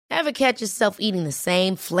Ever catch yourself eating the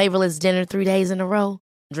same flavorless dinner 3 days in a row?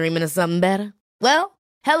 Dreaming of something better? Well,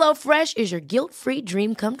 HelloFresh is your guilt-free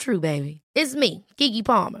dream come true, baby. It's me, Keke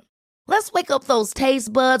Palmer. Let's wake up those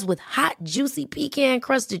taste buds with hot, juicy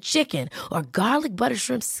pecan-crusted chicken or garlic butter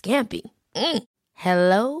shrimp scampi.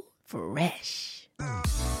 Hello Fresh.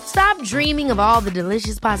 Stop dreaming of all the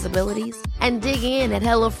delicious possibilities and dig in at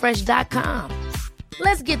HelloFresh.com.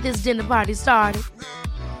 Let's get this dinner party started.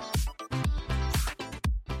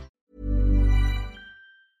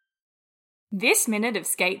 This minute of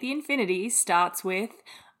Skate the Infinity starts with,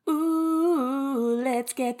 ooh,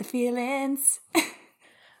 let's get the feelings.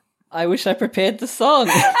 I wish I prepared the song.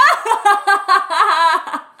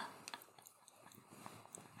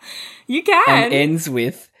 You can. And ends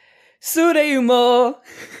with, Sureumo.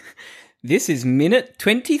 This is minute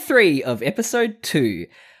 23 of episode 2.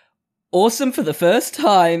 Awesome for the first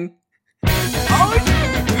time.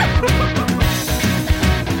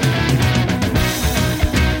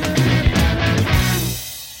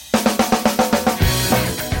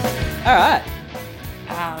 All right.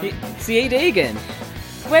 It's the ED again.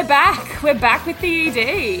 We're back. We're back with the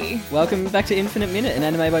ED. Welcome back to Infinite Minute, an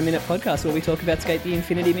anime by minute podcast where we talk about Skate the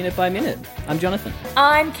Infinity minute by minute. I'm Jonathan.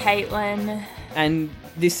 I'm Caitlin. And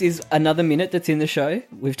this is another minute that's in the show.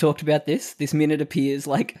 We've talked about this. This minute appears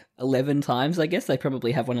like 11 times, I guess. They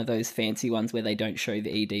probably have one of those fancy ones where they don't show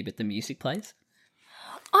the ED but the music plays.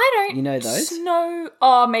 I don't You know those? know.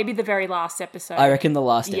 Oh, maybe the very last episode. I reckon the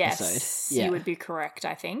last yes, episode. Yeah. you would be correct,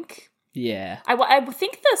 I think. Yeah. I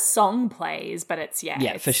think the song plays, but it's, Yeah,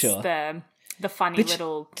 it's for sure. The funny Which,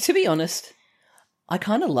 little... to be honest, I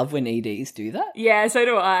kind of love when EDs do that. Yeah, so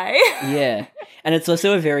do I. Yeah. And it's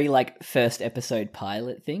also a very, like, first episode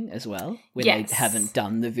pilot thing as well, when Yes. they haven't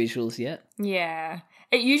done the visuals yet. Yeah.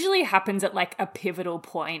 It usually happens at, like, a pivotal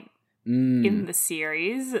point in the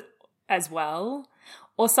series as well.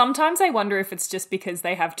 Or sometimes I wonder if it's just because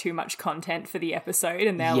they have too much content for the episode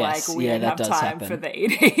and they're Yes, like, we yeah, don't have that does time happen. for the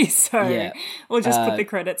ED, so Yeah. we'll just put the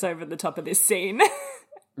credits over the top of this scene.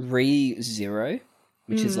 Re:Zero,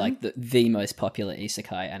 which is like the most popular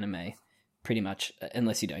isekai anime, pretty much,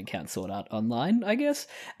 unless you don't count Sword Art Online, I guess.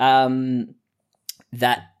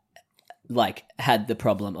 That like had the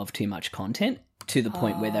problem of too much content to the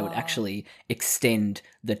point where they would actually extend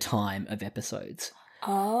the time of episodes.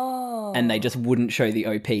 Oh. And they just wouldn't show the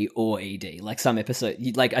OP or ED. Like some episode,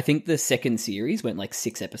 like I think the second series went like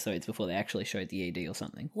 6 episodes before they actually showed the ED or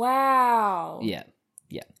something. Wow. Yeah,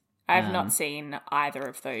 yeah. I've not seen either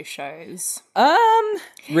of those shows.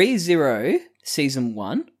 Re:Zero season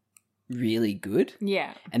 1, really good.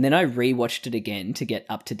 Yeah. And then I rewatched it again to get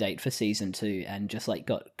up to date for season 2 and just like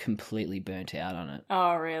got completely burnt out on it.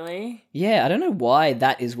 Oh, really? Yeah, I don't know why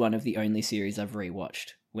that is one of the only series I've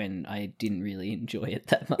rewatched when I didn't really enjoy it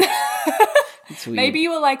that much. It's weird. Maybe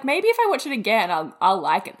you were like, maybe if I watch it again, I'll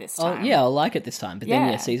like it this time. Oh, yeah, I'll like it this time. But then,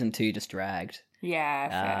 Yeah. yeah, season 2 just dragged. Yeah,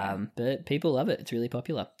 fair. But people love it. It's really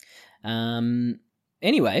popular.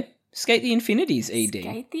 Anyway, Skate the Infinity's ED.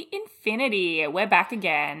 Skate the Infinity. We're back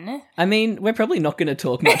again. I mean, we're probably not going to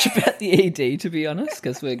talk much about the ED, to be honest,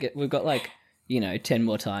 because we've got like, 10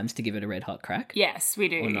 more times to give it a red hot crack. Yes, we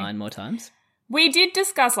do. Or 9 more times. We did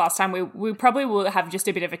discuss last time, we probably will have just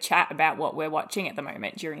a bit of a chat about what we're watching at the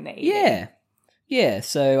moment during the ED. Yeah. Yeah,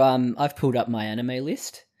 so I've pulled up my anime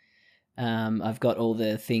list. I've got all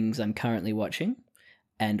the things I'm currently watching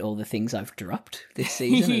and all the things I've dropped this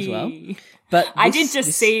season as well. But I did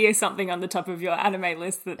just see something on the top of your anime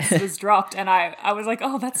list that was dropped, and I was like,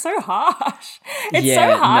 oh, that's so harsh. It's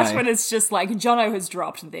Yeah, so harsh no. when it's just like, Jono has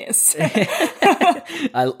dropped this.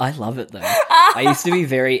 I love it, though. I used to be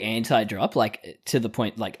very anti-drop, like, to the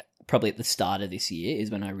point, like, probably at the start of this year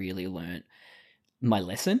is when I really learnt my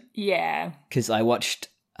lesson. Yeah. Because I watched,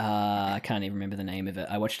 I can't even remember the name of it.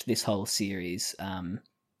 I watched this whole series, and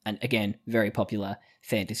again, very popular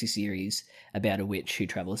fantasy series about a witch who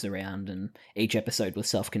travels around, and each episode was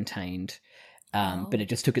self-contained. But it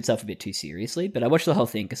just took itself a bit too seriously. But I watched the whole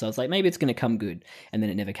thing because I was like, maybe it's going to come good. And then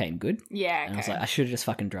it never came good. Yeah, And I was like, I should have just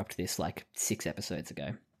fucking dropped this like 6 episodes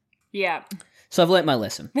ago. yeah. So I've learnt my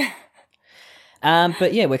lesson.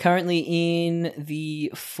 But yeah, we're currently in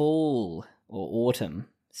the fall or autumn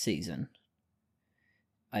season,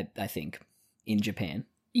 I think, in Japan.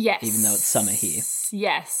 Yes. Even though it's summer here.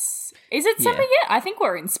 Yes. Is it summer Yeah. yet? I think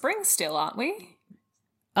we're in spring still, aren't we?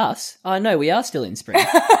 Us? Oh, no, we are still in spring.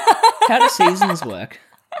 How do seasons work?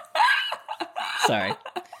 Sorry.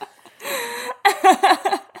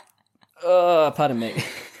 Oh, pardon me.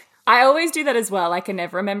 I always do that as well. I can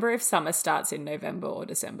never remember if summer starts in November or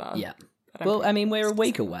December. Yeah. I'm Well, I mean, we're a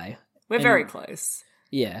week away. We're very close.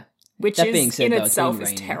 Yeah. Which That is being said, in though, it's been itself is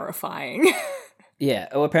raining. terrifying. Yeah.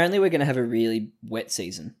 Oh, apparently we're going to have a really wet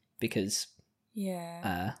season because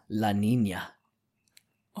Yeah. La Nina.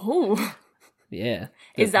 Oh. Yeah.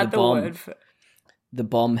 Is that the word for... The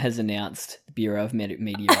BOM has announced, the Bureau of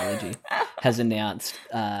Meteorology has announced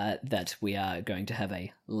that we are going to have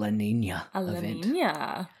a La Nina event.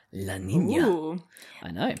 La Nina. Ooh.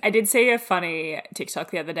 I know. I did see a funny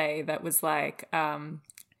TikTok the other day that was like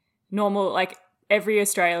normal, like every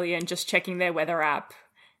Australian just checking their weather app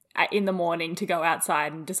in the morning to go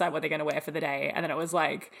outside and decide what they're going to wear for the day. And then it was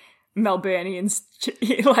like Melburnians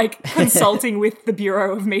like consulting with the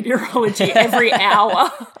Bureau of Meteorology every hour.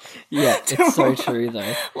 Yeah, it's so true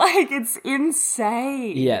though. Like, it's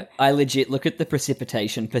insane. Yeah, I legit look at the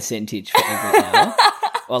precipitation percentage for every hour.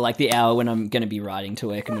 Or like the hour when I'm going to be riding to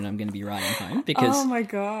work and when I'm going to be riding home. Because, oh my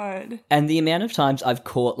God. And the amount of times I've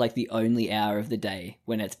caught like the only hour of the day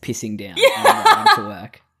when it's pissing down and I'm riding to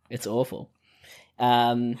work. It's awful.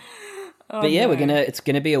 But yeah, no. it's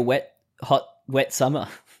gonna be a wet summer.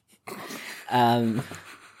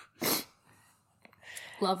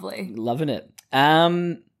 Lovely. Loving it.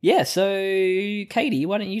 Yeah, so Katie,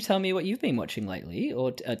 why don't you tell me what you've been watching lately,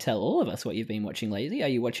 or tell all of us what you've been watching lately? Are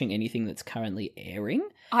you watching anything that's currently airing?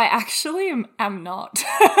 I actually am not.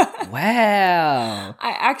 Wow.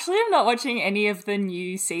 I actually am not watching any of the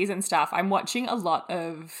new season stuff. I'm watching a lot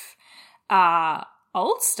of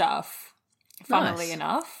old stuff, funnily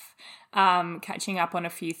enough. Catching up on a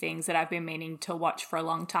few things that I've been meaning to watch for a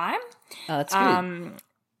long time. Oh, that's good.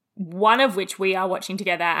 One of which we are watching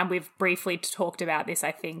together, and we've briefly talked about this,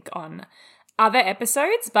 I think, on other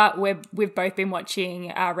episodes, but we've both been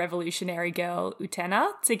watching Revolutionary Girl Utena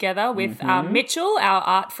together with Mitchell, our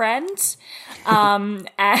art friend,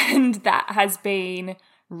 and that has been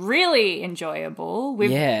really enjoyable.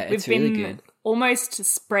 We've it's been really good. Almost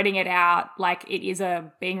spreading it out like it is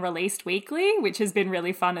being released weekly, which has been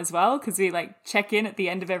really fun as well because we like check in at the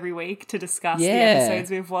end of every week to discuss the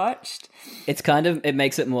episodes we've watched. It's it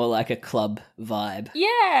makes it more like a club vibe.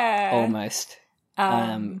 Yeah. Almost.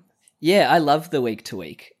 Yeah, I love the week to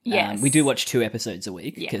week. Yes. We do watch 2 episodes a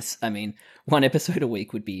week because, I mean, 1 episode a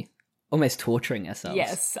week would be almost torturing ourselves.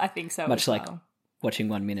 Yes, I think so. Much as like well. watching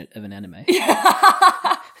 1 minute of an anime.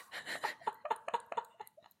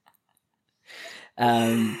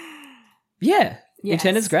 Yeah,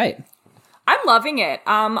 Utena's great. I'm loving it.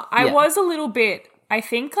 I was a little bit, I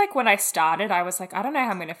think like when I started, I was like, I don't know how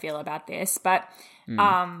I'm going to feel about this, but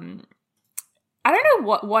I don't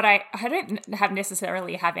know what I don't have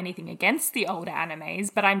necessarily have anything against the older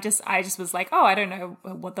animes, but I just was like, oh, I don't know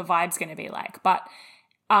what the vibe's going to be like, but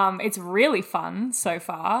it's really fun so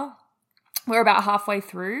far. We're about halfway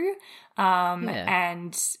through,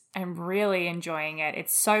 and I'm really enjoying it.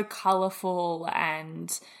 It's so colorful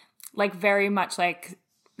and like very much like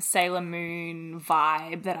Sailor Moon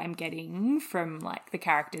vibe that I'm getting from like the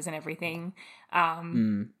characters and everything.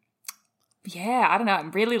 Yeah, I don't know. I'm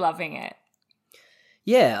really loving it.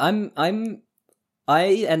 Yeah, I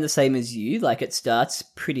am the same as you. Like it starts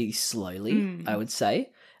pretty slowly, I would say.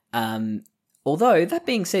 Although, that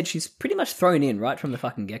being said, she's pretty much thrown in right from the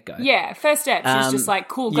fucking get-go. Yeah, first step, she's just like,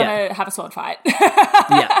 cool, gonna have a sword fight.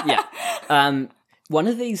 Yeah. One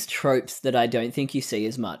of these tropes that I don't think you see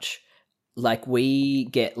as much, like we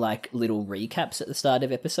get like little recaps at the start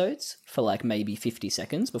of episodes for like maybe 50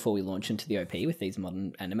 seconds before we launch into the OP with these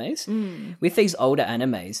modern animes. With these older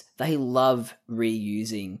animes, they love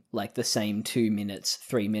reusing like the same 2 minutes,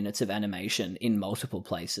 3 minutes of animation in multiple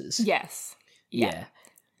places. Yes. Yeah.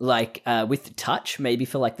 Like with Touch, maybe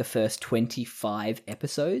for like the first 25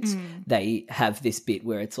 episodes, they have this bit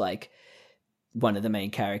where it's like one of the main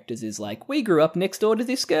characters is like, we grew up next door to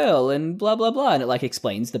this girl and blah, blah, blah. And it like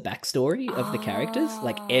explains the backstory of the characters,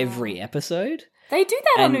 like every episode. They do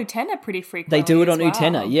that on Utena pretty frequently. They do it on well.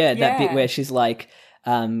 Utena, yeah. That bit where she's like,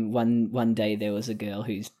 one day there was a girl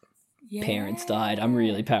whose parents died. I'm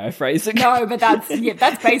really paraphrasing. No, but that's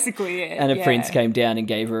basically it. And a prince came down and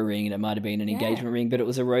gave her a ring, and it might have been an engagement ring, but it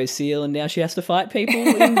was a rose seal, and now she has to fight people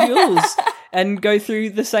in duels and go through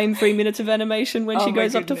the same 3 minutes of animation when she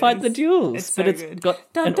goes up to fight the duels. But it's got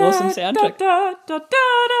an awesome soundtrack.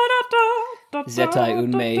 Zetai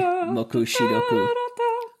Unmei Moku Shidoku.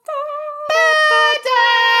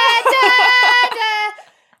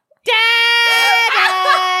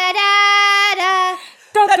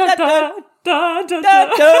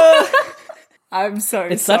 I'm so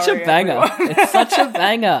It's sorry, such a banger. everyone. It's such a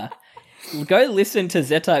banger. Go listen to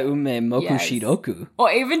Zetai Ume Moku Shidoku.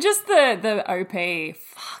 Or even just the OP.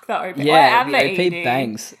 Fuck the OP. Yeah, and the the OP ED.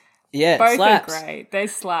 bangs. Yeah, it Both slaps. are great. They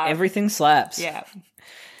slap. Everything slaps. Yeah.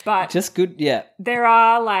 But Just good, yeah. there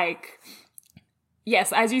are like,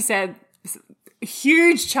 yes, as you said,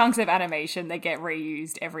 huge chunks of animation that get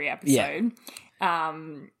reused every episode.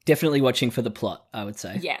 Definitely watching for the plot, I would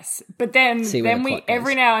say. Yes. But then we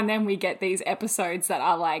every now and then we get these episodes that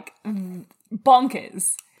are like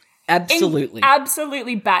bonkers. Absolutely.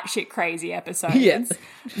 Absolutely batshit crazy episodes. Yeah.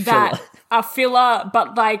 That are filler,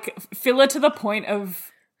 but like filler to the point of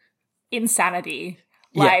insanity.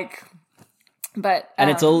 Like, but. And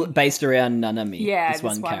it's all based around Nanami. Yeah, this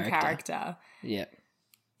one character. Yeah.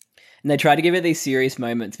 And they try to give her these serious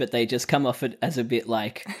moments, but they just come off it as a bit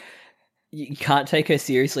like, you can't take her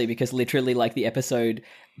seriously because literally like the episode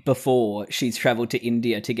before she's traveled to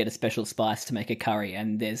India to get a special spice to make a curry,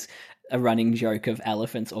 and there's a running joke of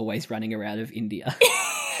elephants always running around of India.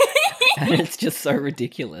 And it's just so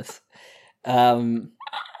ridiculous. But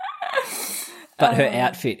her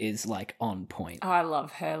outfit is like on point. Oh, I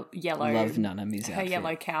love her yellow. Love Nanami's her outfit.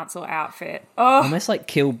 yellow council outfit. Oh, almost like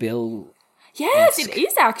Kill Bill. Yes, it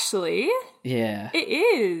is actually. Yeah. It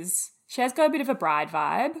is. She has got a bit of a bride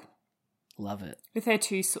vibe. Love it. With her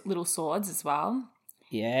two little swords as well.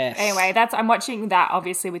 Yes. Anyway, I'm watching that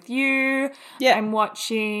obviously with you. Yeah. I'm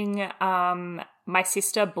watching, my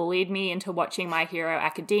sister bullied me into watching My Hero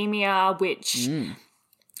Academia, which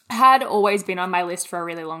had always been on my list for a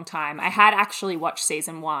really long time. I had actually watched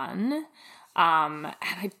season 1. And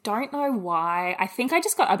I don't know why. I think I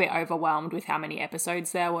just got a bit overwhelmed with how many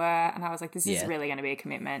episodes there were. And I was like, this is really going to be a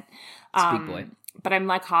commitment. It's a big boy. But I'm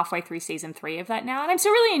like halfway through season 3 of that now. And I'm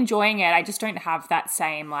still really enjoying it. I just don't have that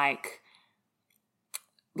same like,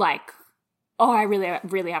 oh, I really,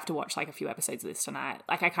 really have to watch like a few episodes of this tonight.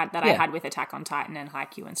 Like I had with Attack on Titan and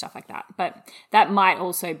Haikyuu and stuff like that. But that might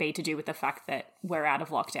also be to do with the fact that we're out of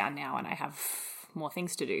lockdown now and I have more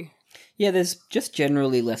things to do. Yeah, there's just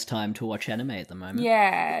generally less time to watch anime at the moment.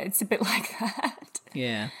 Yeah, it's a bit like that.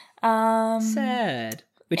 Yeah. Sad.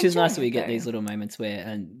 Which is nice that we get these little moments where,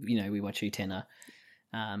 and you know, we watch Utena,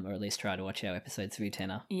 or at least try to watch our episodes of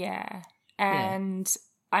Utena. Yeah. And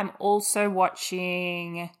I'm also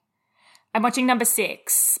watching number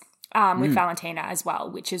 6 with Valentina as well,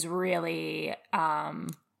 which is really,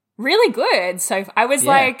 really good. So I was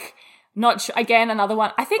like, not sure, again, another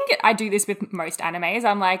one. I think I do this with most animes.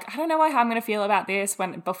 I'm like, I don't know how I'm going to feel about this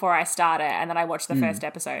before I start it. And then I watch the first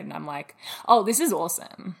episode and I'm like, oh, this is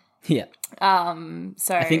awesome. Yeah.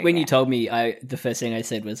 So I think when you told me, the first thing I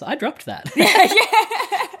said was, I dropped that.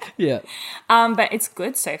 Yeah. But it's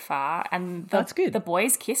good so far. And that's good. The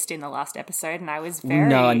boys kissed in the last episode and I was very...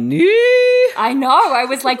 No, I know. I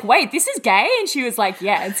was like, wait, this is gay? And she was like,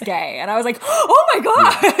 yeah, it's gay. And I was like, oh my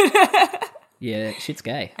God. Yeah, shit's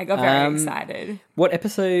gay. I got very excited. What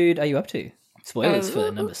episode are you up to? Spoilers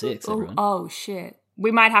for number 6, everyone. Oh, shit.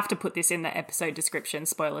 We might have to put this in the episode description,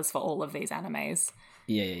 spoilers for all of these animes.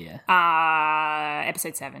 Yeah.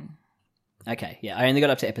 Episode 7. Okay, yeah. I only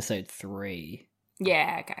got up to episode 3.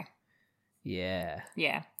 Yeah, okay. Yeah.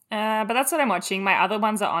 Yeah. But that's what I'm watching. My other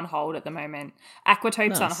ones are on hold at the moment.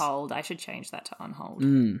 Aquatope's on hold. I should change that to on hold.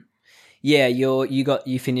 Yeah,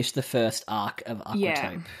 you finished the first arc of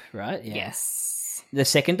Aquatope, right? Yeah. Yes. The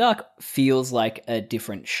second arc feels like a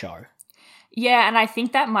different show. Yeah, and I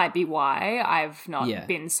think that might be why I've not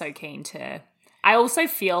been so keen to... I also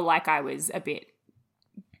feel like I was a bit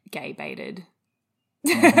gay baited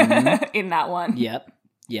in that one. Yep.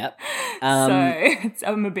 So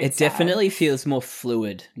I'm a bit It sad. definitely feels more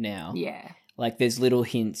fluid now. Yeah. Like there's little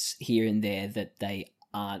hints here and there that they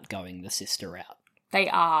aren't going the sister route. They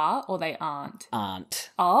are or they aren't?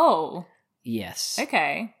 Aren't. Oh. Yes.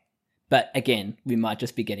 Okay. But again, we might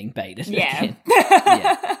just be getting baited again.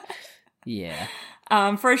 Yeah.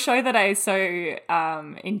 For a show that I so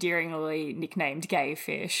endearingly nicknamed Gay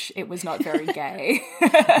Fish, it was not very gay.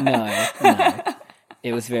 No.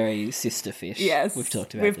 It was very sister fish. Yes. We've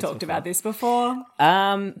talked about this before.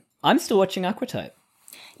 I'm still watching Aquatope.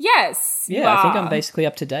 Yes. Yeah, I think I'm basically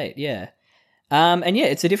up to date, yeah. And yeah,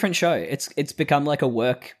 it's a different show. It's become like a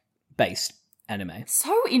work-based anime.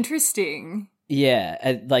 So interesting.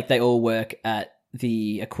 Yeah, like they all work at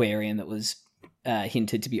the aquarium that was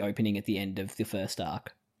hinted to be opening at the end of the first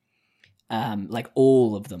arc. Like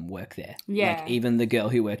all of them work there. Yeah. Like even the girl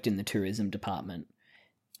who worked in the tourism department.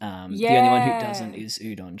 The only one who doesn't is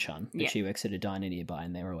Udon-chan, but she works at a diner nearby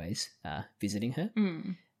and they're always visiting her.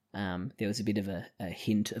 There was a bit of a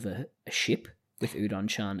hint of a ship with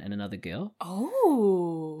Udon-chan and another girl.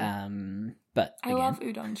 Oh. But I love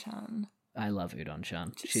Udon-chan. I love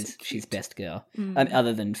Udon-chan. She's She's best girl.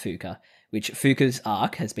 Other than Fuka, which Fuka's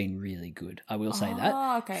arc has been really good. I will say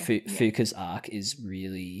that. Okay. Fuka's arc is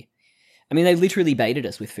really... I mean, they literally baited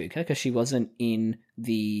us with Fuka because she wasn't in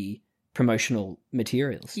the promotional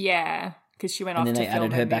materials. Yeah, because she went off and to then they film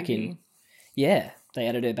added her back in. Yeah. They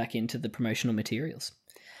added her back into the promotional materials.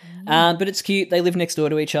 But it's cute. They live next door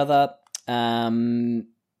to each other.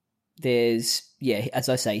 There's, as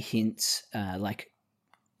I say, hints like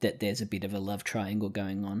that there's a bit of a love triangle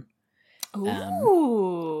going on.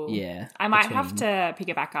 Ooh. Yeah. I might have to pick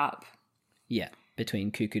it back up. Yeah,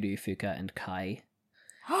 between Kukuru, Fuka, and Kai.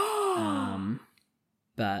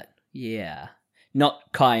 But yeah, not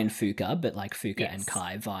Kai and Fuka, but like Fuka and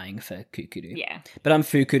Kai vying for Kukuru. Yeah. But I'm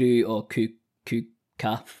Fukuru or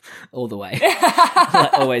Kuka all the way.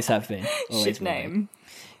 Like, always have been. Always Shit name.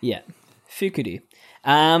 Yeah, Fukuru.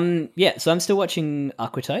 So I'm still watching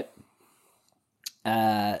Aquatope.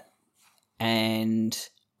 And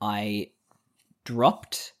I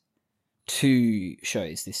dropped 2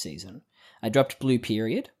 shows this season. I dropped Blue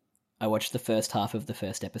Period. I watched the first half of the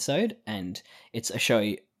first episode, and it's a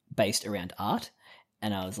show based around art.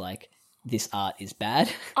 And I was like, this art is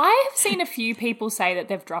bad. I have seen a few people say that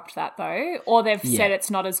they've dropped that, though, or they've said it's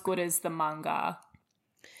not as good as the manga.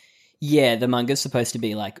 Yeah, the manga's supposed to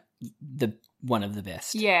be like one of the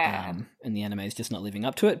best. Yeah. And the anime is just not living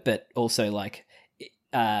up to it, but also like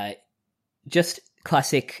just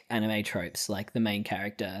classic anime tropes. Like the main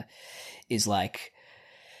character is like,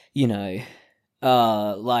 you know,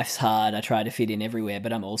 life's hard, I try to fit in everywhere,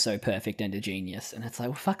 but I'm also perfect and a genius. And it's like,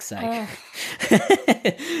 well, fuck's sake.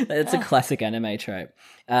 It's a classic anime trope.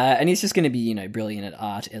 And he's just going to be, you know, brilliant at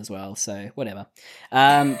art as well, so whatever.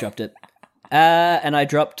 Dropped it. And I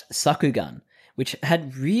dropped Sakugan, which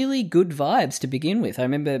had really good vibes to begin with. I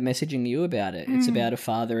remember messaging you about it. It's about a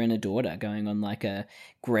father and a daughter going on like a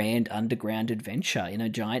grand underground adventure in a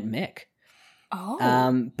giant mech.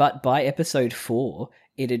 Oh. But by episode 4,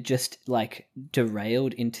 it had just like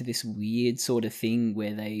derailed into this weird sort of thing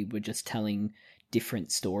where they were just telling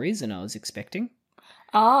different stories than I was expecting.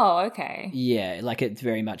 Oh, okay. Yeah, like it's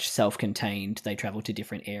very much self-contained. They travel to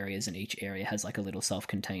different areas and each area has like a little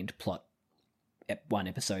self-contained plot, 1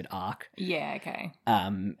 episode arc. Yeah, okay.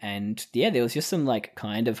 And yeah, there was just some like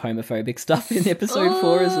kind of homophobic stuff in episode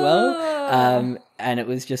 4 as well. And it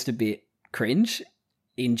was just a bit cringe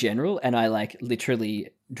in general, and I like literally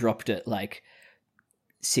dropped it like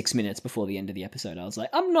 6 minutes before the end of the episode. I was like,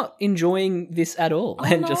 I'm not enjoying this at all,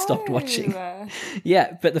 and just stopped watching.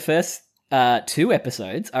 Yeah, but the first 2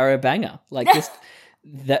 episodes are a banger. Like just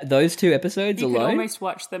those 2 episodes alone. You could almost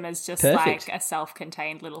watch them as just perfect. like a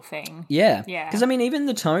self-contained little thing. Yeah. Yeah. Because I mean, even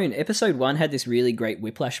the tone, episode 1 had this really great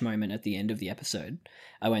whiplash moment at the end of the episode.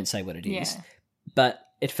 I won't say what it is. Yeah. But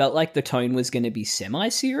it felt like the tone was going to be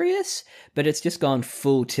semi-serious, but it's just gone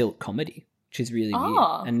full tilt comedy, which is really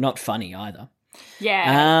weird and not funny either.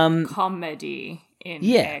 Yeah, comedy in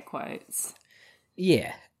air quotes.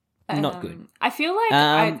 Yeah, not good. I feel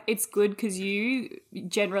like it's good because you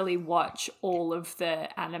generally watch all of the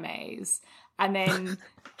animes, and then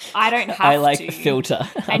I don't have to. I like to filter.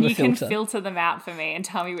 And you can filter them out for me and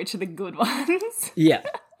tell me which are the good ones. Yeah.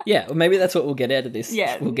 Yeah, well, maybe that's what we'll get out of this.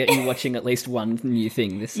 Yeah. We'll get you watching at least one new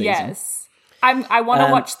thing this season. Yes. I want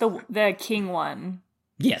to watch the King one.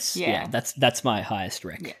 Yes. Yeah. That's my highest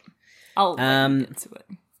rec. Yeah. I'll get into it.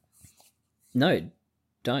 No,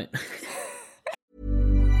 don't.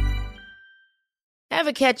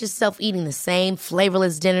 Ever catch yourself eating the same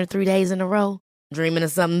flavorless dinner 3 days in a row? Dreaming of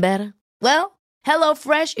something better? Well,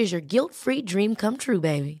 HelloFresh is your guilt-free dream come true,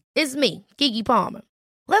 baby. It's me, Keke Palmer.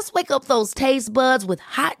 Let's wake up those taste buds with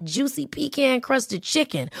hot, juicy pecan-crusted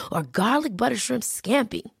chicken or garlic butter shrimp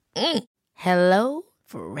scampi. Hello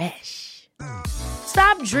Fresh.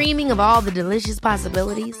 Stop dreaming of all the delicious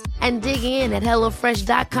possibilities and dig in at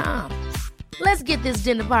HelloFresh.com. Let's get this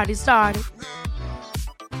dinner party started.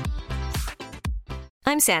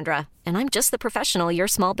 I'm Sandra, and I'm just the professional your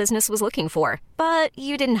small business was looking for. But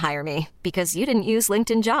you didn't hire me because you didn't use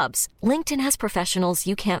LinkedIn Jobs. LinkedIn has professionals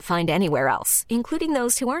you can't find anywhere else, including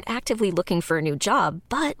those who aren't actively looking for a new job,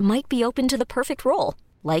 but might be open to the perfect role,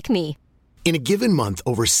 like me. In a given month,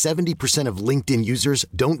 over 70% of LinkedIn users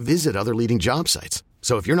don't visit other leading job sites.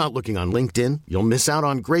 So if you're not looking on LinkedIn, you'll miss out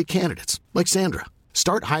on great candidates like Sandra.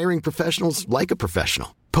 Start hiring professionals like a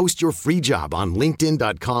professional. Post your free job on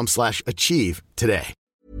linkedin.com/achieve today.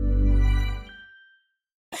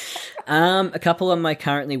 A couple I'm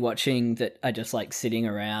currently watching that are just like sitting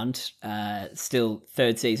around. Still,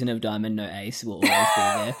 3rd season of Diamond No Ace will always be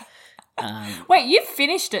there. Wait, you've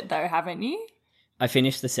finished it though, haven't you? I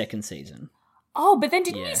finished the 2nd season. Oh, but then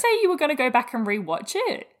didn't you say you were going to go back and rewatch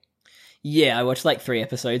it? Yeah, I watched like 3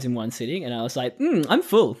 episodes in one sitting, and I was like, I'm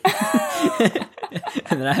full.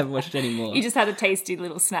 And then I haven't watched any more. You just had a tasty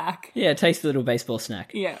little snack. Yeah, a tasty little baseball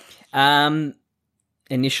snack. Yeah.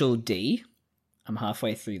 Initial D. I'm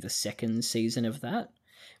halfway through the 2nd season of that,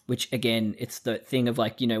 which again, it's the thing of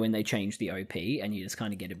like, you know, when they change the OP and you just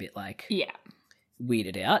kind of get a bit like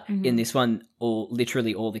weirded out. In this one,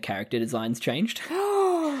 literally all the character designs changed.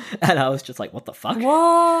 And I was just like, what the fuck?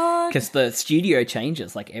 What? Because the studio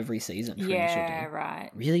changes like every season for Yeah, Initial D. right.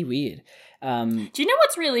 Really weird. Do you know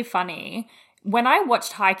what's really funny? When I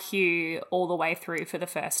watched Haikyuu all the way through for the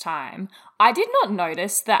first time, I did not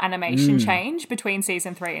notice the animation change between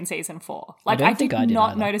season 3 and season 4. Like, I did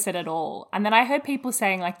not notice it at all. And then I heard people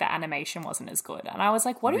saying, like, the animation wasn't as good. And I was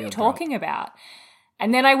like, what are you talking about?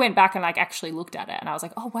 And then I went back and, like, actually looked at it. And I was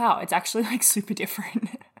like, oh, wow, it's actually, like, super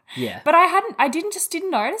different. Yeah. But I didn't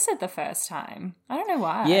notice it the first time. I don't know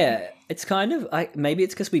why. Yeah, it's kind of, maybe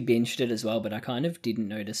it's because we binged it as well, but I kind of didn't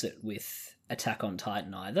notice it with Attack on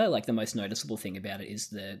Titan either. Like, the most noticeable thing about it is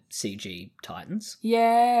the CG Titans.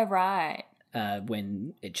 Yeah, right.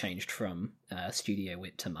 When it changed from Studio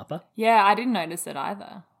Wit to Mappa. Yeah, I didn't notice it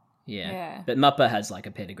either. Yeah. But Mappa has, like,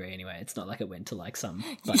 a pedigree anyway. It's not like it went to, like, some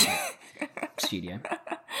studio.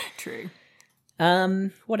 True.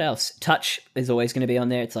 What else? Touch is always going to be on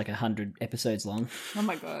there. It's like 100 episodes long. Oh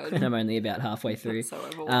my god. And I'm only about halfway through. That's so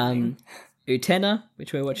overwhelming. Utena,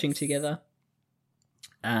 which we're watching together.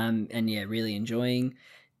 And yeah, really enjoying,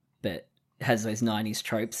 but has those 90s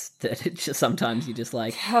tropes that it just sometimes you're just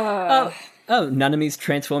like, oh, Nanami's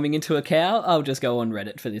transforming into a cow. I'll just go on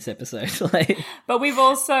Reddit for this episode. Like, but we've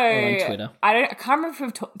also, or on Twitter. I can't remember if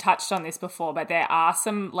we've touched on this before, but there are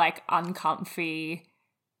some like uncomfy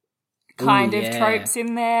kind of tropes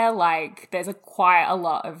in there. Like there's quite a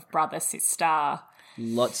lot of brother sister,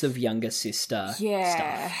 lots of younger sister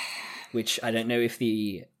stuff, which I don't know if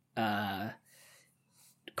the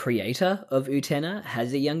creator of Utena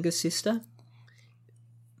has a younger sister,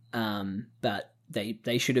 but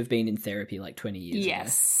they should have been in therapy like 20 years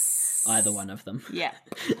ago. Either one of them. Yeah.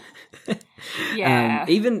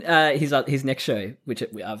 Even his next show, which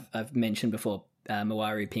I've mentioned before,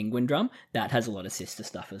 Mawaru Penguin Drum, that has a lot of sister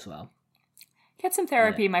stuff as well. Get some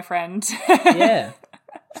therapy, my friend. Yeah.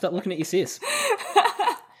 Stop looking at your sis.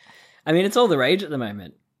 I mean, it's all the rage at the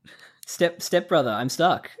moment. Stepbrother, I'm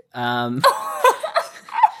stuck.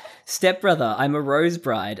 Stepbrother, I'm a rose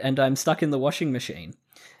bride and I'm stuck in the washing machine.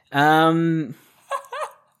 So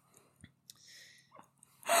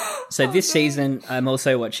this season, I'm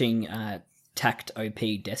also watching Tact OP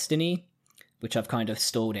Destiny, which I've kind of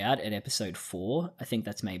stalled out at episode 4. I think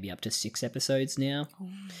that's maybe up to 6 episodes now.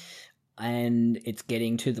 And it's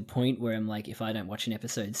getting to the point where I'm like, if I don't watch an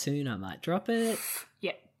episode soon, I might drop it.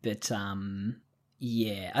 Yeah. But,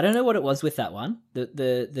 yeah, I don't know what it was with that one.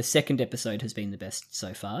 The second episode has been the best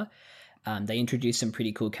so far. They introduced some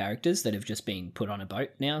pretty cool characters that have just been put on a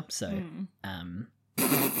boat now. So,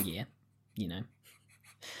 yeah, you know.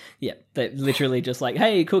 Yeah, they're literally just like,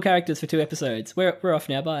 hey, cool characters for 2 episodes. We're off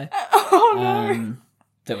now, bye. Oh, no.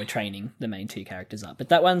 That we're training the main 2 characters up. But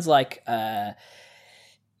that one's like,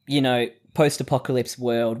 you know, post-apocalypse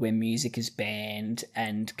world where music is banned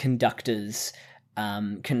and conductors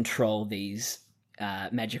control these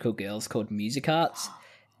magical girls called music arts.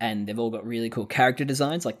 And they've all got really cool character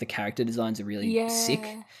designs. Like, the character designs are really sick.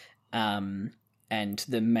 And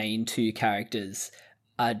the main 2 characters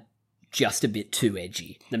are just a bit too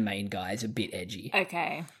edgy. The main guy is a bit edgy.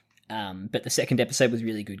 Okay. But the second episode was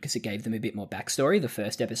really good because it gave them a bit more backstory. The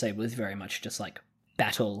first episode was very much just like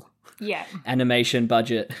battle. Yeah. Animation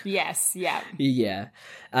budget. Yes, yeah. Yeah.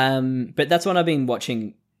 But that's what I've been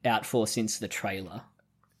watching out for since the trailer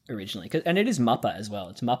originally. And it is Mappa as well.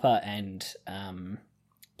 It's Mappa and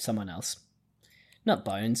someone else. Not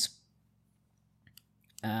Bones.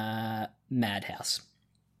 Madhouse.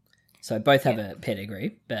 So both have a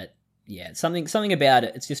pedigree, but yeah, something about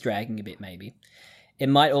it. It's just dragging a bit, maybe. It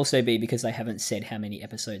might also be because they haven't said how many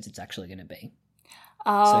episodes it's actually going to be.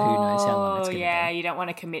 Oh, so who knows how long it's going to be. You don't want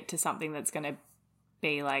to commit to something that's going to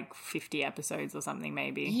be like 50 episodes or something,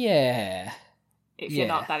 maybe. Yeah. If you're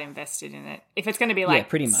not that invested in it. If it's going to be like...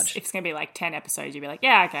 pretty much. If it's going to be like 10 episodes, you'd be like,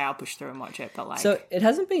 yeah, okay, I'll push through and watch it, but like... So it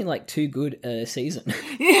hasn't been like too good a season.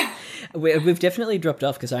 Yeah. We've definitely dropped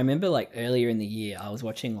off because I remember like earlier in the year I was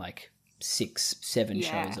watching like 6-7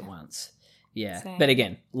 shows at once. Yeah. Same. But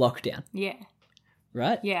again, lockdown. Yeah.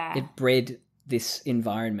 Right? Yeah. It bred this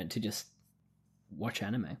environment to just watch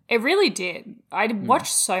anime. It really did. I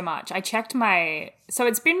watched so much. I checked my... So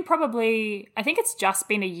it's been probably... I think it's just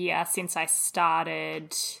been a year since I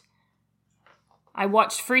started... I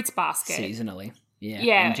watched Fruits Basket. Seasonally. Yeah.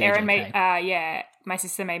 Yeah. Erin made... my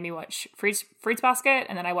sister made me watch Fruits Basket,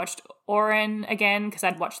 and then I watched Oren again because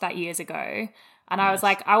I'd watched that years ago. And I was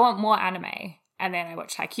like, I want more anime. And then I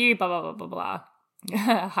watched Haikyuu, blah, blah, blah, blah, blah.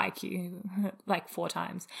 Haikyuu, like 4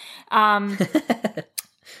 times.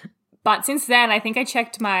 But since then, I think I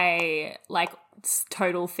checked my like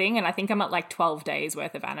total thing, and I think I'm at like 12 days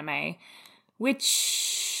worth of anime,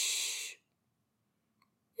 which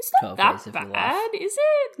is not that bad, is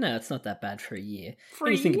it? No, it's not that bad for a year. For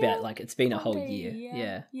when you a think year? about it, like it's been a whole Day,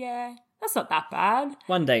 year. Yeah. That's not that bad.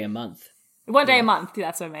 1 day a month. 1 day a month,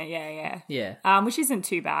 that's what I meant. Yeah. Yeah. Which isn't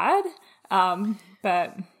too bad.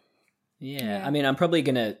 But yeah. I mean, I'm probably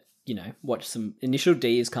gonna, watch some. Initial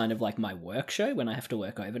D is kind of like my work show when I have to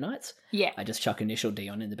work overnights. yeah. I just chuck Initial D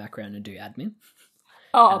on in the background and do admin.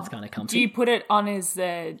 Oh, it's kind of comfy. do you put it on as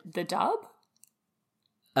the dub?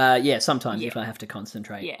 Yeah, sometimes if I have to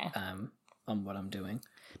concentrate on what I'm doing.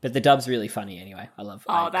 But the dub's really funny anyway. I love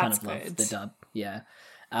the dub. Yeah.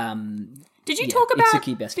 Did you talk about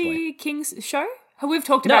Itsuki Best the Boy. King's show? We've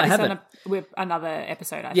talked No, about I this haven't. with another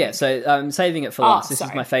episode, I think. Yeah, so I'm saving it for last. This is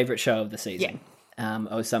sorry. my favourite show of the season.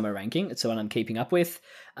 Osama Ranking. It's the one I'm keeping up with.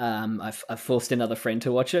 I've forced another friend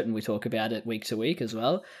to watch it, and we talk about it week to week as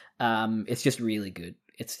well. It's just really good.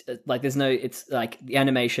 It's like it's like the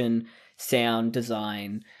animation, sound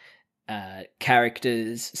design,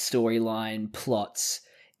 characters, storyline, plots,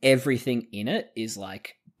 everything in it is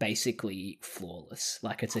like basically flawless.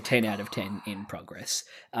 Like it's a 10 out of 10 in progress.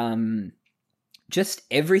 Just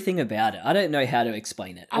everything about it. I don't know how to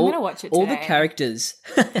explain it. I'm going to watch it All the today. characters,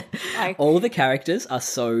 all the characters are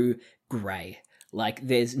so grey. Like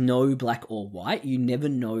there's no black or white. You never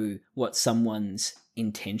know what someone's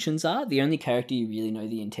intentions are. The only character you really know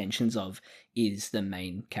the intentions of is the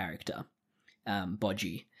main character,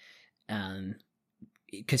 Boji.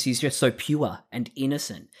 Because he's just so pure and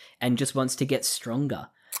innocent and just wants to get stronger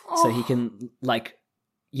so he can,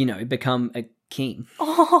 become a king.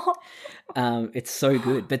 It's so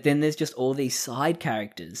good. But then there's just all these side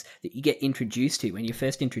characters that you get introduced to when you're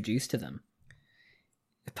first introduced to them.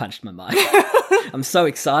 I punched my mic. I'm so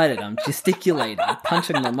excited. I'm gesticulating,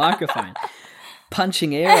 punching the microphone,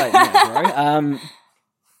 punching air right now, bro.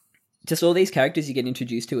 Just all these characters you get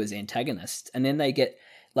introduced to as antagonists, and then they get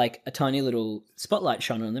like a tiny little spotlight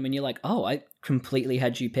shone on them, and you're like, oh, I completely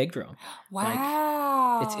had you pegged wrong.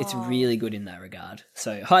 Wow. It's really good in that regard.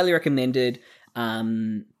 So highly recommended.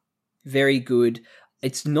 Very good.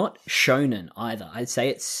 It's not shonen either. I'd say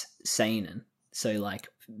it's seinen. So like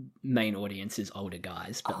main audience is older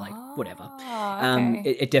guys, but like whatever. Okay.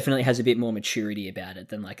 It definitely has a bit more maturity about it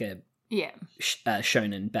than like a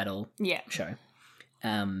shonen battle show.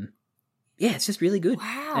 Yeah, it's just really good.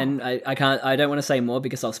 Wow. And I don't want to say more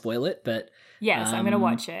because I'll spoil it, but Yes, I'm going to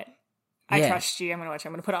watch it. I trust you. I'm going to watch it.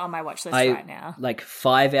 I'm going to put it on my watch list right now. Like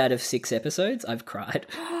 5 out of 6 episodes, I've cried.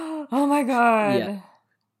 Oh my God. Yeah.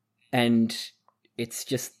 And it's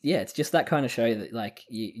just that kind of show that like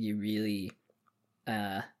you really,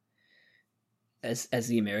 as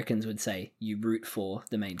the Americans would say, you root for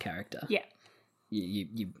the main character. Yeah.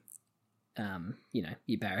 You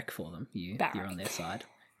barrack for them. You're on their side.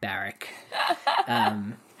 Barrack.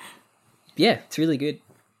 Yeah, it's really good.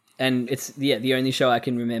 And it's the only show I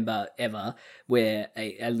can remember ever where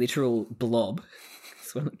a literal blob,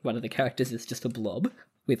 one of the characters is just a blob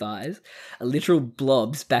with eyes, a literal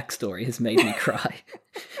blob's backstory has made me cry.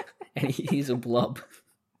 And he's a blob.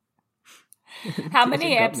 How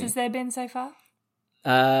many eps has there been so far?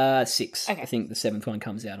 6. Okay. I think the 7th one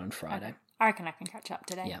comes out on Friday. Okay. I reckon I can catch up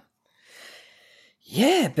today. Yeah.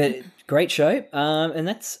 Yeah, but great show. And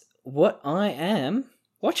that's what I am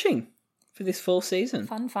watching for this fall season.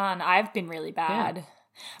 Fun. I've been really bad. Yeah.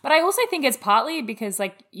 But I also think it's partly because,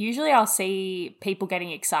 like, usually I'll see people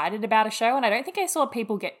getting excited about a show, and I don't think I saw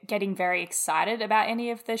people getting very excited about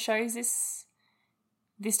any of the shows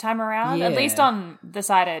this time around. Yeah. At least on the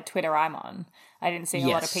side of Twitter I'm on. I didn't see a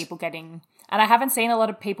lot of people getting... And I haven't seen a lot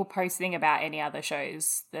of people posting about any other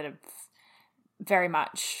shows that have very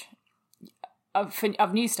much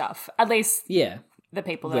of new stuff. At least the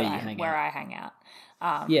people where I hang out.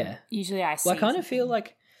 Usually I see... Well, I kind of feel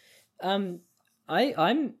like...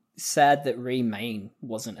 I'm sad that Remain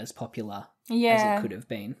wasn't as popular as it could have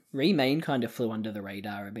been. Remain kind of flew under the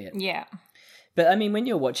radar a bit. Yeah. But, I mean, when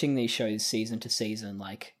you're watching these shows season to season,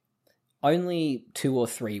 like, only 2 or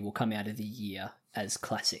 3 will come out of the year as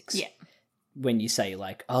classics. Yeah. When you say,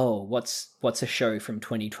 like, oh, what's a show from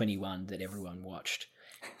 2021 that everyone watched?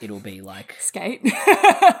 It'll be like... Skate?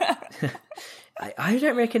 I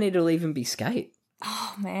don't reckon it'll even be Skate.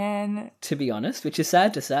 Oh, man. To be honest, which is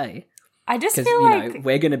sad to say. I just feel like... Because,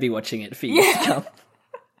 we're going to be watching it for years to come.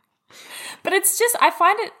 But it's just, I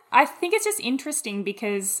think it's just interesting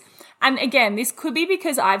because, and again, this could be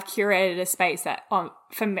because I've curated a space that,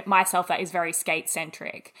 for myself, that is very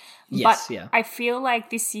skate-centric. Yes, but I feel like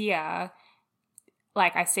this year,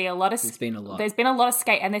 Like, I see a lot of... There's been a lot. There's been a lot of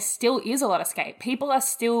skate, and there still is a lot of skate. People are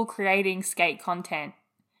still creating skate content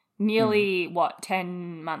nearly,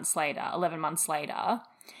 10 months later, 11 months later.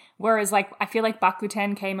 Whereas, like, I feel like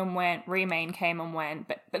Bakuten came and went, Remain came and went,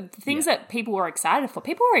 but the things that people were excited for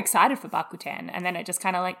Bakuten, and then it just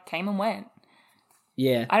kind of, like, came and went.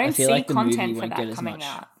 Yeah. I don't feel see like the content movie for won't that get as coming much.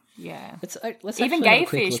 out. Yeah. Let's Even actually have a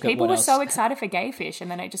quick Gayfish. look at People what were else so excited for Gayfish, and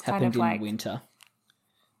then it just kind happened of, like... in winter.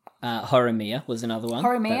 Horimiya was another one. that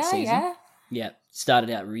Horimiya, season. yeah. Yeah.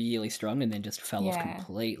 Started out really strong and then just fell off Yeah.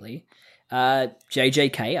 completely.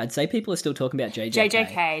 JJK, I'd say people are still talking about JJK.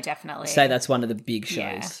 JJK, definitely. I'd say that's one of the big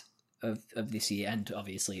Yeah. shows of this year, and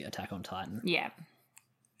obviously Attack on Titan. Yeah.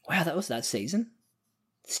 Wow, that was that season?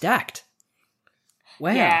 Stacked.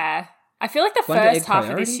 Wow. Yeah. I feel like the Wonder first Egg half of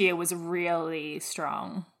Priority? this year was really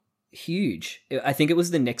strong. Huge. I think it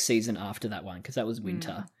was the next season after that one, because that was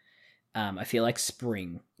winter. I feel like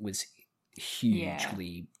spring was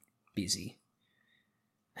hugely busy.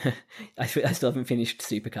 I still haven't finished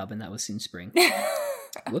Super Cub, and that was in spring.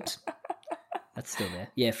 Whoops. That's still there.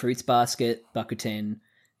 Yeah, Fruits Basket, Bakuten,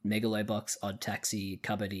 Megalobox, Odd Taxi,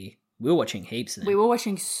 Kabaddi. We were watching heaps of them. We were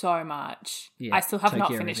watching so much. Yeah, I still have not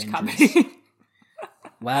Tokyo finished Revengers. Kabaddi.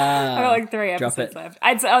 Wow. I've got like 3 Drop episodes it. left.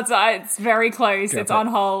 It's very close. Drop it's it. on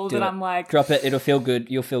hold, Do and it. I'm like, Drop it. It'll feel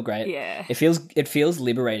good. You'll feel great. Yeah. It feels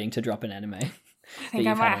liberating to drop an anime I that think you've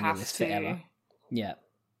I might had on your have list to. forever. Yeah.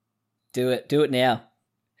 Do it. Do it now.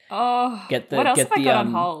 Oh, Get the- what else get have I the, got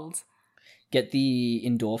on hold? Get the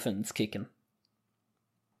endorphins kicking.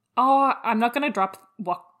 Oh, I'm not gonna drop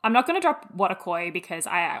Watakoi because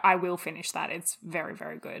I will finish that. It's very,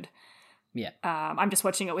 very good. Yeah. I'm just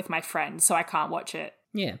watching it with my friend, so I can't watch it.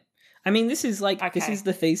 Yeah. I mean, this is like this Okay. is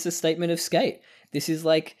the thesis statement of Skate. This is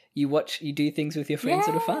like you do things with your friends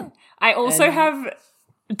that are fun. I also And- have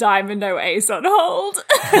Diamond No Ace on hold.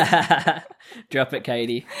 Drop it,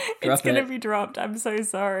 Katie. Drop It's gonna it. be dropped. I'm so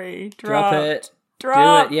sorry. Drop it.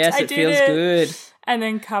 Dropped. Do it. Yes, I it did feels good. And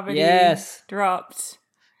then covered. Yes. Dropped.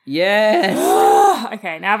 Yes.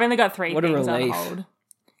 Okay, now I've only got 3 What a things on relief. hold.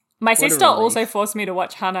 My sister relief. also forced me to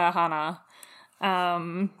watch Hana Hana.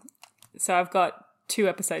 So I've got 2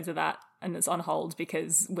 episodes of that, and it's on hold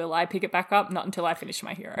because will I pick it back up? Not until I finish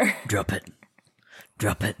My Hero. Drop it.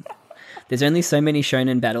 Drop it. There's only so many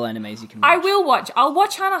shonen battle animes you can watch. I will watch. I'll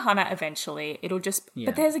watch Hana Hana eventually. It'll just. Yeah.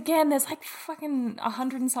 But there's like fucking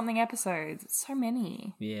 100 and something episodes. It's so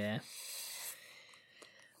many. Yeah.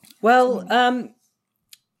 Well,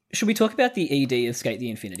 should we talk about the ED of Skate the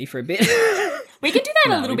Infinity for a bit? We can do that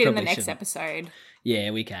No, a little we bit in the probably next shouldn't. episode.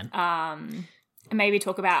 Yeah, we can. And maybe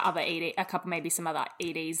talk about other ED, maybe some other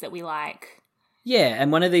EDs that we like. Yeah,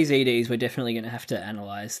 and one of these EDs, we're definitely going to have to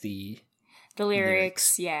analyse the... The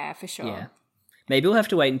lyrics, yeah, for sure. Yeah. Maybe we'll have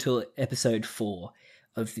to wait until episode 4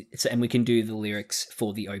 and we can do the lyrics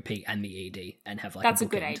for the OP and the ED and have like That's a bookend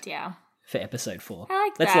good idea. for episode 4. I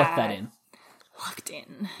like Let's that. lock that in. Locked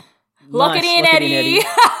in. Lock Nice, it in, lock Eddie.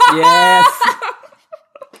 Yes.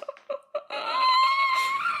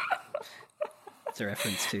 It's a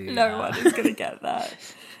reference to No one is going to get that.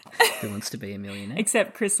 Who Wants to Be a Millionaire.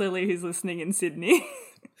 Except Chris Lilly, who's listening in Sydney.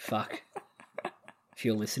 Fuck. If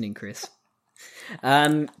you're listening, Chris.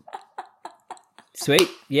 Sweet.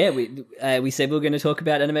 Yeah, we said we were going to talk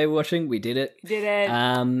about anime we're watching. We did it. Did it.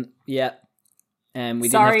 Yeah. And we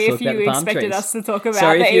Sorry didn't have if to talk about you the palm expected trees. us to talk about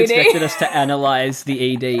Sorry the if you ED. expected us to analyze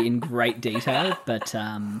the ED in great detail, but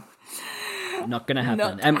not going to happen.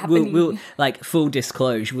 Not And happening. we'll like full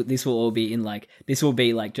disclosure. This will all be in like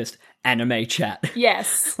just anime chat.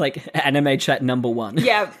 Yes. Like anime chat number 1.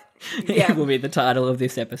 Yeah. It will be the title of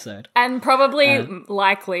this episode. And probably,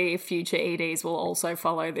 likely, future EDs will also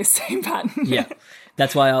follow this same pattern. Yeah.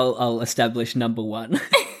 That's why I'll establish number 1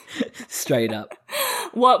 straight up.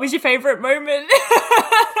 What was your favourite moment?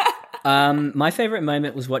 My favourite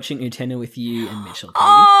moment was watching Utena with you and Mitchell. Katie.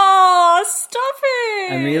 Oh, stop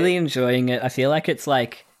it. I'm really enjoying it. I feel like it's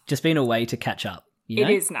like just been a way to catch up. You know?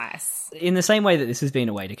 It is nice. In the same way that this has been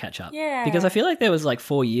a way to catch up. Yeah. Because I feel like there was like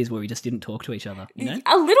 4 years where we just didn't talk to each other, you know?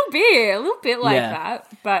 A little bit like Yeah. that.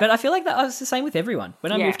 But But I feel like that was the same with everyone.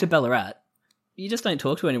 When I Yeah. moved to Ballarat, you just don't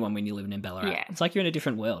talk to anyone when you're living in Ballarat. Yeah. It's like you're in a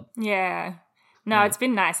different world. yeah. No, it's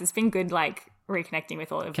been nice. It's been good, like, reconnecting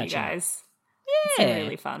with all of Catching you up. guys. Yeah. It's been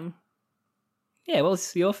really fun. Yeah,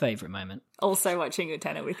 what's your favourite moment? Also watching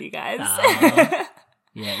Utena with you guys.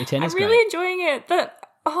 Yeah, I'm Utena's really great. enjoying it.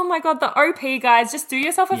 Oh my god, the OP, guys. Just do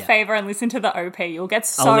yourself a Yeah. favour and listen to the OP. You'll get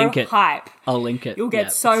so I'll link it. hype. I'll link it. You'll get Yeah,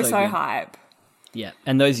 so it's good. hype. Yeah,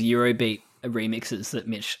 and those Eurobeat remixes that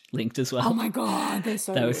Mitch linked as well. Oh my god, they're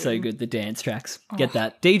so That good. was so good, the dance tracks. Get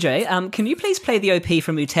that. DJ, can you please play the OP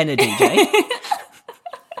from Utena, DJ?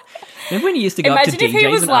 Remember when you used to go up to Imagine if he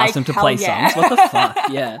DJs was and like, ask them to "Hell play yeah." songs? What the fuck?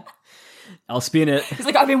 Yeah. I'll spin it. He's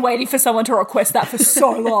like, I've been waiting for someone to request that for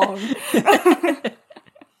so long.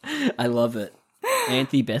 I love it.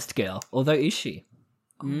 Anthe, best girl. Although, is she?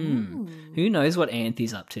 Who knows what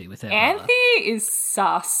Anthe's up to with her brother? Anthe is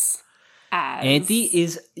sus as. Anthe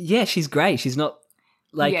is, yeah, she's great. She's not,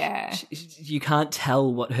 like, Yeah. you can't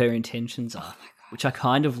tell what her intentions are, which I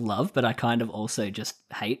kind of love, but I kind of also just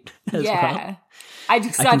hate as well. I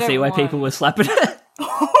can see why people were slapping her.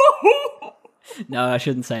 No, I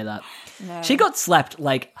shouldn't say that. No. She got slapped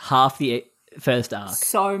like half the first arc.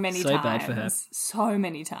 So many times. Bad for her. So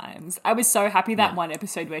many times. I was so happy that one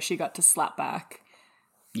episode where she got to slap back.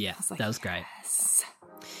 Yeah, like, that was great. Yes.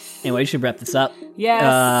 Anyway, we should wrap this up. Yes.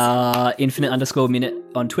 Infinite_minute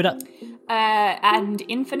on Twitter. And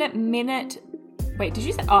Infinite Minute... Wait, did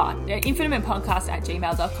you say...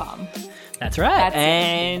 infiniteminutepodcast@gmail.com. That's right. That's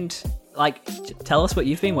and... like, tell us what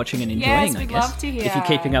you've been watching and enjoying, Yes, we'd I guess. love to hear. If you're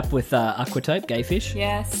keeping up with Aquatope, Gayfish.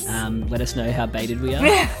 Yes. Let us know how baited we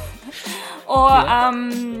are. Or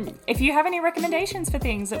if you have any recommendations for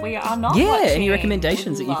things that we are not watching. Any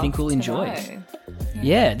recommendations that you think we'll enjoy.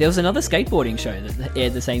 Yeah, there was another skateboarding show that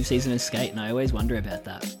aired the same season as Skate, and I always wonder about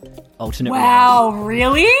that. Alternate reality. Wow,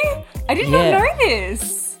 really? I did not know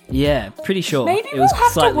this. Yeah, pretty sure. Maybe it was we'll have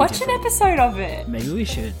to slightly watch different. an episode of it. Maybe we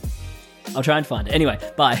should. I'll try and find it. Anyway,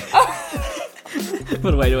 bye.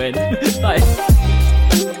 What a way to end. Bye.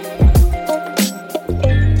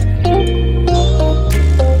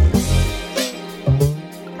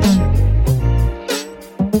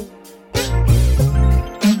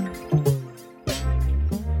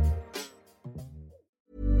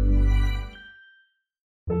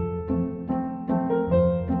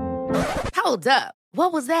 Hold up.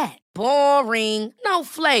 What was that? Boring. No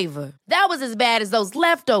flavor. That was as bad as those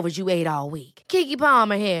leftovers you ate all week. Keke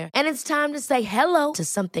Palmer here, and it's time to say hello to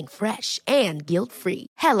something fresh and guilt-free.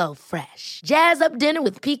 Hello Fresh. Jazz up dinner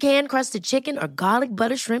with pecan-crusted chicken or garlic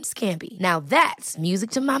butter shrimp scampi. Now that's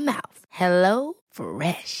music to my mouth. Hello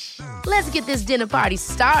Fresh. Let's get this dinner party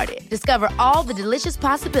started. Discover all the delicious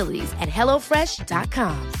possibilities at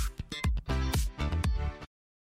HelloFresh.com.